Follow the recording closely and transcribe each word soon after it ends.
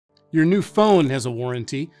Your new phone has a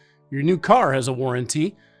warranty, your new car has a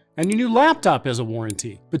warranty, and your new laptop has a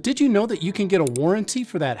warranty. But did you know that you can get a warranty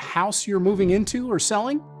for that house you're moving into or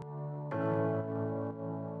selling?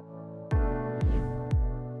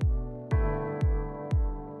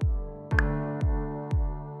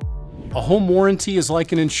 A home warranty is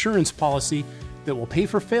like an insurance policy that will pay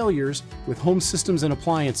for failures with home systems and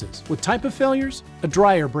appliances. What type of failures? A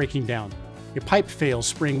dryer breaking down, a pipe fails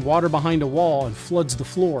spraying water behind a wall and floods the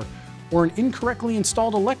floor, or an incorrectly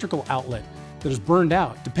installed electrical outlet that is burned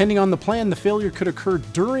out. Depending on the plan, the failure could occur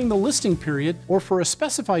during the listing period or for a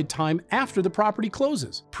specified time after the property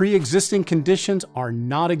closes. Pre-existing conditions are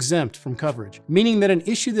not exempt from coverage, meaning that an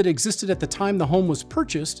issue that existed at the time the home was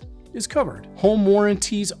purchased is covered. Home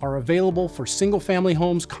warranties are available for single-family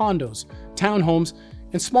homes, condos, townhomes,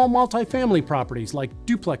 and small multifamily properties like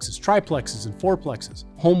duplexes, triplexes, and fourplexes.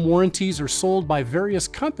 Home warranties are sold by various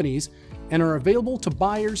companies and are available to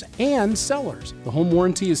buyers and sellers. The home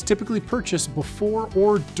warranty is typically purchased before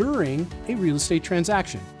or during a real estate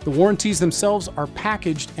transaction. The warranties themselves are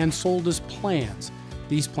packaged and sold as plans.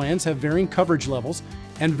 These plans have varying coverage levels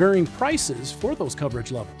and varying prices for those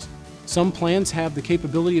coverage levels. Some plans have the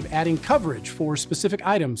capability of adding coverage for specific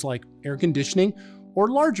items like air conditioning or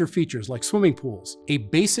larger features like swimming pools. A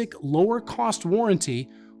basic lower cost warranty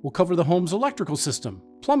will cover the home's electrical system,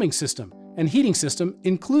 plumbing system, and heating system,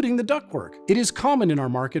 including the ductwork. It is common in our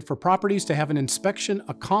market for properties to have an inspection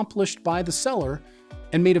accomplished by the seller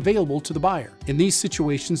and made available to the buyer. In these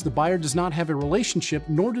situations, the buyer does not have a relationship,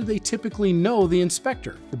 nor do they typically know the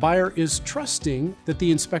inspector. The buyer is trusting that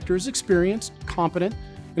the inspector is experienced, competent,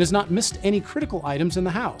 and has not missed any critical items in the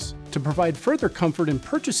house. To provide further comfort in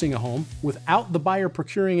purchasing a home without the buyer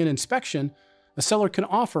procuring an inspection, a seller can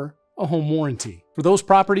offer a home warranty. For those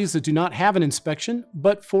properties that do not have an inspection,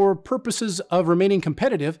 but for purposes of remaining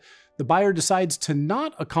competitive, the buyer decides to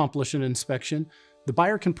not accomplish an inspection, the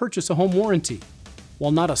buyer can purchase a home warranty.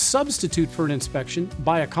 While not a substitute for an inspection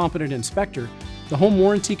by a competent inspector, the home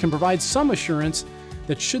warranty can provide some assurance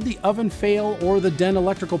that should the oven fail or the den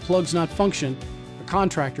electrical plugs not function, a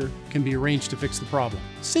contractor can be arranged to fix the problem.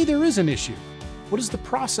 Say there is an issue. What is the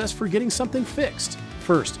process for getting something fixed?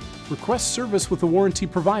 First, request service with the warranty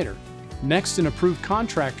provider. Next, an approved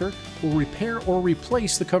contractor will repair or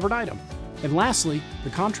replace the covered item. And lastly,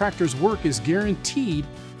 the contractor's work is guaranteed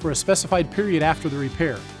for a specified period after the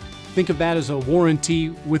repair. Think of that as a warranty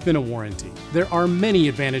within a warranty. There are many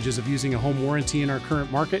advantages of using a home warranty in our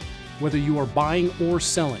current market, whether you are buying or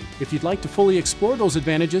selling. If you'd like to fully explore those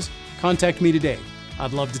advantages, contact me today.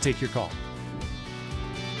 I'd love to take your call.